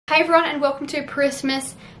Hey everyone, and welcome to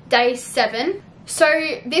Christmas Day 7. So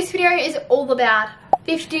this video is all about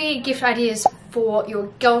 50 gift ideas for your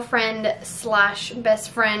girlfriend slash best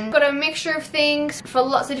friend. Got a mixture of things for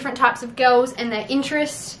lots of different types of girls and their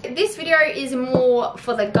interests. This video is more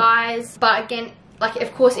for the guys, but again, like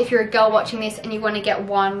of course if you're a girl watching this and you want to get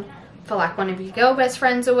one for like one of your girl best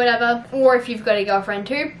friends or whatever, or if you've got a girlfriend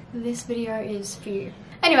too, this video is for you.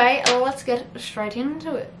 Anyway, let's get straight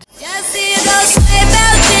into it.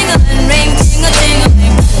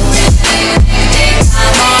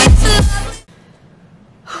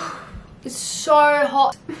 It's so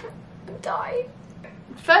hot. I'm dying.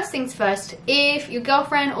 First things first, if your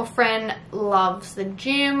girlfriend or friend loves the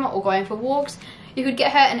gym or going for walks, you could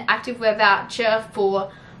get her an activewear voucher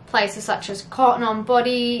for places such as Cotton On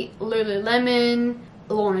Body, Lululemon,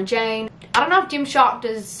 Lorna Jane. I don't know if Gymshark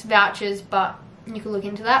does vouchers, but you could look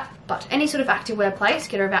into that. But any sort of activewear place,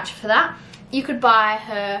 get her a voucher for that. You could buy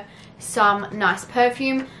her some nice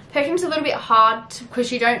perfume. Perfume's a little bit hard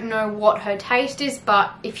because you don't know what her taste is,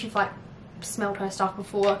 but if you've like smelled her stuff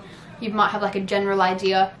before, you might have like a general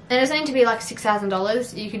idea. And it doesn't need to be like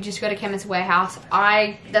 $6,000. You could just go to Chemist Warehouse.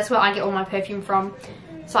 That's where I get all my perfume from.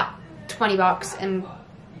 It's like 20 bucks and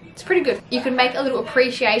it's pretty good. You could make a little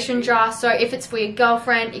appreciation jar. So if it's for your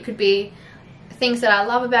girlfriend, it could be things that I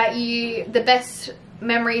love about you, the best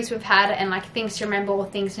memories we've had, and like things to remember or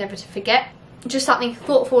things never to forget. Just something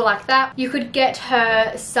thoughtful like that. You could get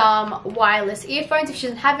her some wireless earphones if she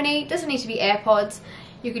doesn't have any. It doesn't need to be AirPods.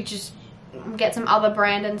 You could just get some other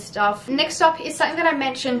brand and stuff. Next up is something that I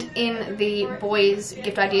mentioned in the boys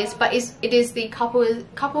gift ideas, but it is the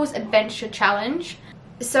couples adventure challenge.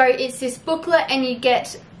 So it's this booklet and you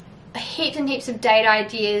get heaps and heaps of date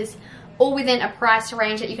ideas, all within a price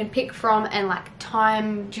range that you can pick from and like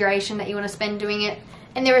time duration that you want to spend doing it.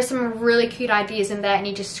 And there are some really cute ideas in there and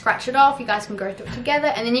you just scratch it off. You guys can go through it together,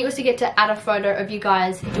 and then you also get to add a photo of you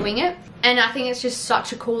guys doing it. And I think it's just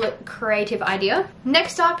such a cool creative idea.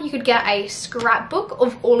 Next up, you could get a scrapbook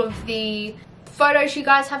of all of the photos you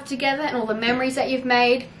guys have together and all the memories that you've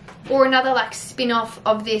made. Or another like spin-off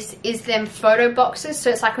of this is them photo boxes. So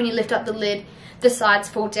it's like when you lift up the lid, the sides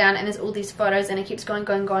fall down and there's all these photos and it keeps going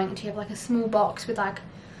until you have like a small box with like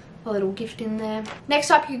a little gift in there.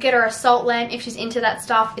 Next up, you get her a salt lamp if she's into that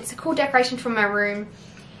stuff. It's a cool decoration for my room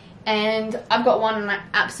and I've got one and I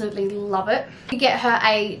absolutely love it. You get her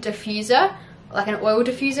a diffuser, like an oil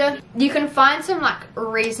diffuser. You can find some like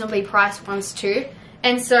reasonably priced ones too.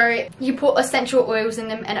 And so you put essential oils in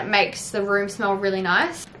them and it makes the room smell really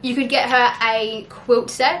nice. You could get her a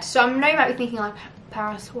quilt set. So I know you might be thinking like,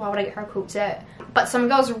 Paris, why would I get her a quilt set? But some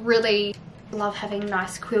girls really love having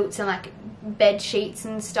nice quilts and like bed sheets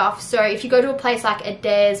and stuff. So if you go to a place like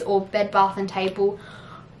Adair's or Bed Bath and Table,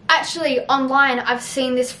 actually online I've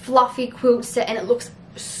seen this fluffy quilt set and it looks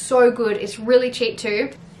so good. It's really cheap too.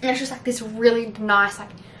 And it's just like this really nice like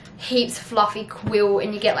heaps fluffy quilt,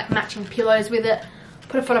 and you get like matching pillows with it.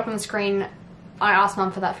 Put a photo up on the screen. I asked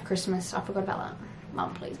Mum for that for Christmas. I forgot about that.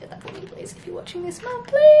 Mum, please get that for me, please. If you're watching this, Mum,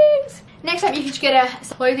 please. Next up, you could get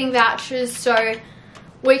her clothing vouchers. So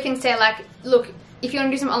we can say like, look, if you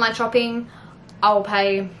want to do some online shopping, I will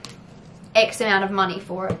pay X amount of money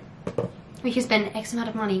for it. We can spend X amount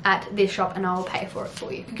of money at this shop and I will pay for it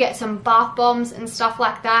for you. You could get some bath bombs and stuff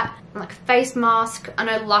like that. Like face mask. I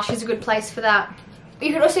know Lush is a good place for that.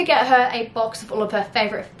 You could also get her a box of all of her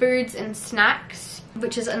favourite foods and snacks,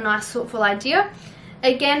 which is a nice thoughtful idea.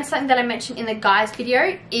 Again, something that I mentioned in the guys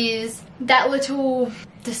video is that little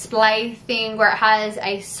display thing where it has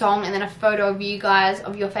a song and then a photo of you guys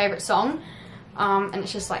of your favourite song. And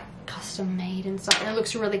it's just like custom made and stuff, and it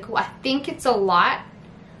looks really cool. I think it's a light.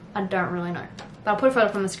 I don't really know, but I'll put a photo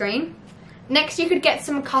up on the screen. Next, you could get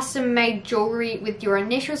some custom made jewellery with your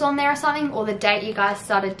initials on there or something, or the date you guys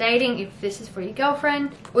started dating if this is for your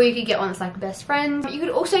girlfriend, or you could get one that's like best friend. You could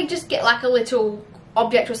also just get like a little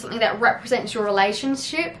object or something that represents your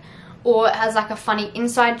relationship, or it has like a funny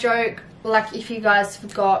inside joke. Like if you guys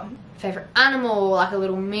have got favorite animal, or like a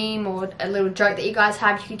little meme or a little joke that you guys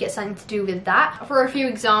have, you could get something to do with that. For a few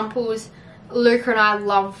examples, Luca and I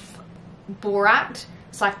love Borat.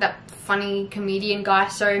 It's like that funny comedian guy,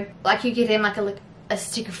 so like you get him like a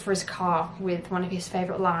sticker for his car with one of his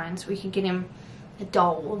favorite lines. We could get him a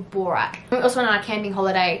doll of Borat. We also went on a camping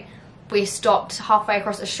holiday. We stopped halfway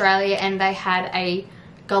across Australia and they had a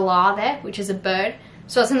galah there, which is a bird.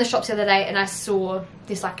 So I was in the shops the other day and I saw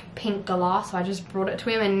this like pink galah, so I just brought it to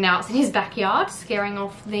him and now it's in his backyard scaring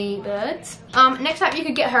off the birds. Next up, you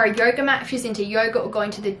could get her a yoga mat if she's into yoga or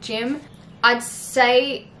going to the gym. I'd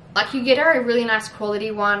say like you get her a really nice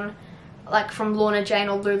quality one like from Lorna Jane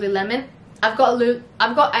or Lululemon. I've got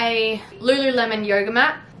a Lululemon yoga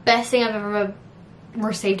mat best thing I've ever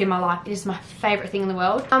received in my life. It is my favourite thing in the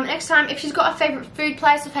world. Next time, if she's got a favourite food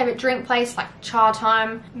place or favourite drink place like Cha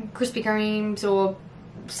Time, Krispy Kremes or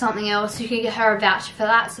something else, you can get her a voucher for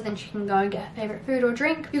that, so then she can go and get her favourite food or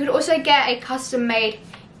drink. You could also get a custom made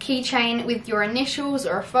keychain with your initials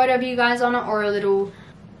or a photo of you guys on it, or a little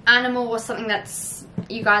animal or something that's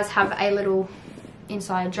you guys have a little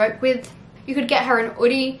inside joke with. You could get her an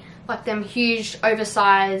hoodie, like them huge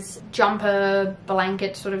oversized jumper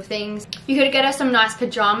blanket sort of things. You could get her some nice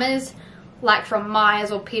pajamas like from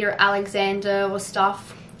Myers or Peter Alexander or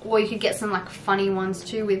stuff, or you could get some like funny ones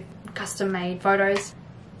too with custom made photos.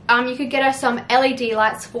 You could get her some LED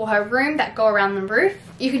lights for her room that go around the roof.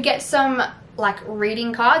 You could get some like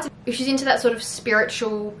reading cards if she's into that sort of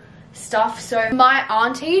spiritual stuff. So my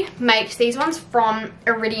auntie makes these ones from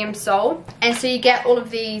Iridium Soul, and so you get all of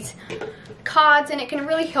these cards, and it can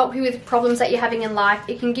really help you with problems that you're having in life.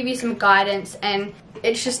 It can give you some guidance, and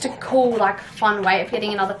it's just a cool like fun way of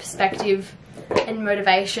getting another perspective and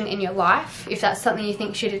motivation in your life if that's something you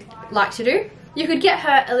think she'd like to do. You could get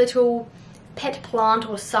her a little pet plant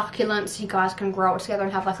or succulent so you guys can grow it together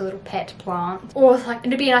and have like a little pet plant, or like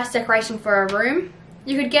it'd be a nice decoration for her room.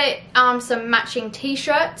 You could get some matching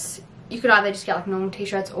t-shirts. You could either just get like normal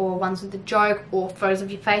t-shirts or ones with the joke or photos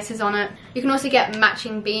of your faces on it. You can also get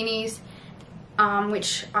matching beanies,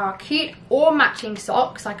 which are cute, or matching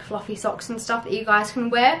socks, like fluffy socks and stuff that you guys can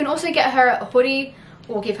wear. You can also get her a hoodie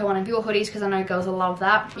or give her one of your hoodies, because I know girls will love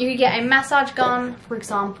that. You could get a massage gun, for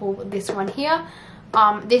example this one here.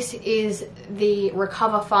 This is the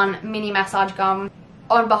Recover Fun mini massage gun.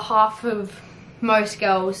 On behalf of most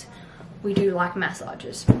girls, we do like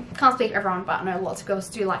massages. Can't speak for everyone, but I know lots of girls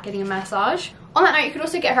do like getting a massage. On that note, you could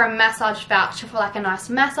also get her a massage voucher for like a nice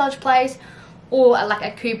massage place, or like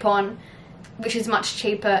a coupon, which is much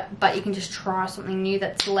cheaper, but you can just try something new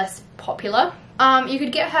that's less popular. You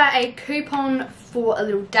could get her a coupon for a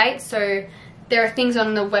little date. So there are things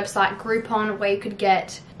on the website Groupon where you could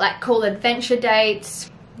get like cool adventure dates,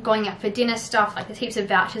 going out for dinner stuff, like there's heaps of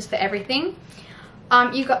vouchers for everything.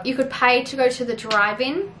 You could pay to go to the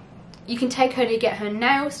drive-in. You can take her to get her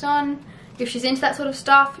nails done if she's into that sort of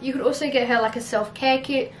stuff. You could also get her like a self-care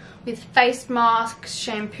kit with face masks,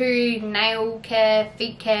 shampoo, nail care,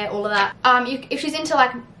 feet care, all of that. If she's into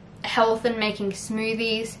like health and making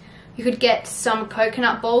smoothies, you could get some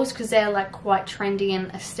coconut bowls, because they're like quite trendy and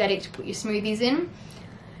aesthetic to put your smoothies in.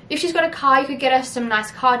 If she's got a car, you could get her some nice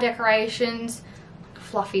car decorations,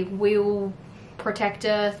 fluffy wheel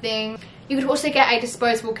protector thing. You could also get a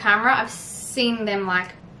disposable camera. I've seen them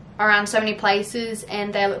like around so many places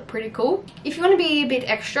and they look pretty cool. If you want to be a bit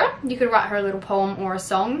extra, you could write her a little poem or a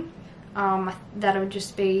song. That would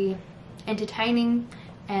just be entertaining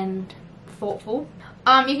and thoughtful.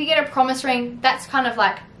 You could get a promise ring. That's kind of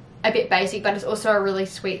like a bit basic, but it's also a really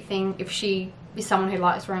sweet thing if she is someone who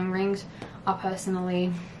likes wearing rings. I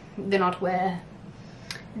personally do not wear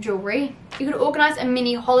jewelry. You could organise a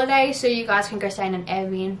mini holiday so you guys can go stay in an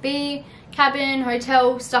Airbnb, cabin,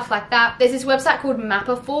 hotel, stuff like that. There's this website called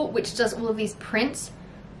Mapperful which does all of these prints.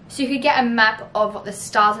 So you could get a map of what the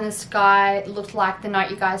stars in the sky looked like the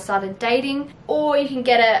night you guys started dating, or you can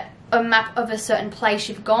get a map of a certain place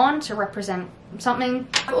you've gone to represent something.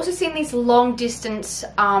 I've also seen these long distance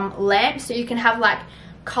lamps, so you can have like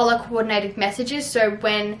color coordinated messages.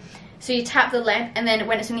 So you tap the lamp, and then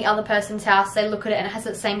when it's in the other person's house, they look at it and it has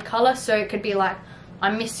the same color. So it could be like, I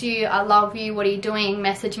miss you, I love you, what are you doing,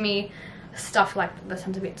 message me, stuff like that. That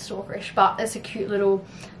sounds a bit stalkerish, but it's a cute little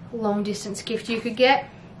long distance gift you could get.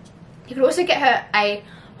 You could also get her a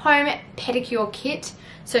home pedicure kit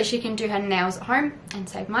so she can do her nails at home and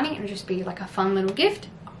save money. It would just be like a fun little gift.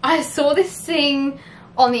 I saw this thing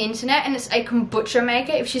on the internet and it's a kombucha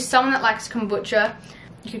maker. If she's someone that likes kombucha,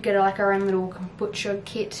 you could get her like her own little kombucha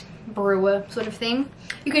kit brewer sort of thing.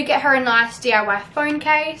 You could get her a nice DIY phone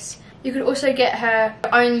case. You could also get her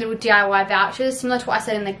own little DIY vouchers, similar to what I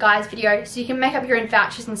said in the guys video. So you can make up your own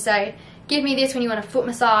vouchers and say, give me this when you want a foot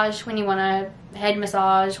massage, when you want a head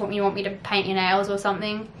massage, when you want me to paint your nails or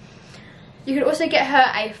something. You could also get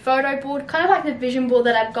her a photo board, kind of like the vision board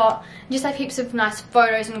that I've got. Just have heaps of nice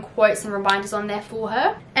photos and quotes and reminders on there for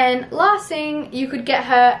her. And last thing, you could get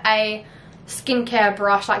her a skincare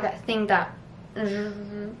brush, like that thing that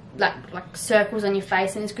like circles on your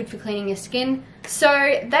face and is good for cleaning your skin. So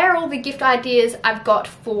they're all the gift ideas I've got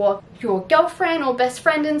for your girlfriend or best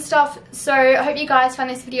friend and stuff. So I hope you guys found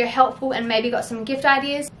this video helpful and maybe got some gift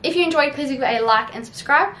ideas. If you enjoyed, please give it a like and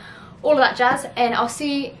subscribe, all of that jazz, and I'll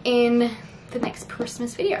see you in the next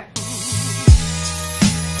Christmas video.